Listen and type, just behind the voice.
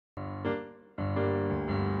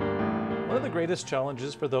of the greatest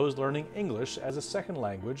challenges for those learning English as a second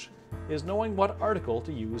language is knowing what article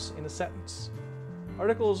to use in a sentence.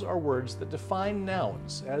 Articles are words that define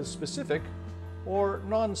nouns as specific or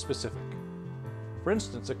non-specific. For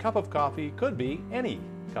instance, a cup of coffee could be any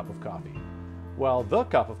cup of coffee, while the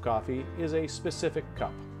cup of coffee is a specific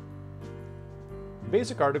cup.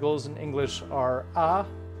 Basic articles in English are a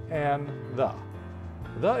and the.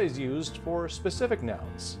 The is used for specific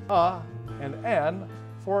nouns, a and an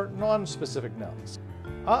for non-specific nouns.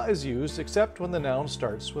 A is used except when the noun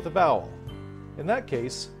starts with a vowel. In that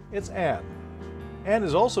case, it's an. An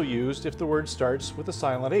is also used if the word starts with a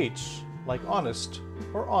silent H, like honest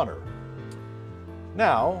or honor.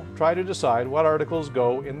 Now, try to decide what articles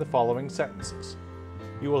go in the following sentences.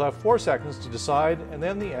 You will have 4 seconds to decide, and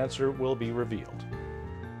then the answer will be revealed.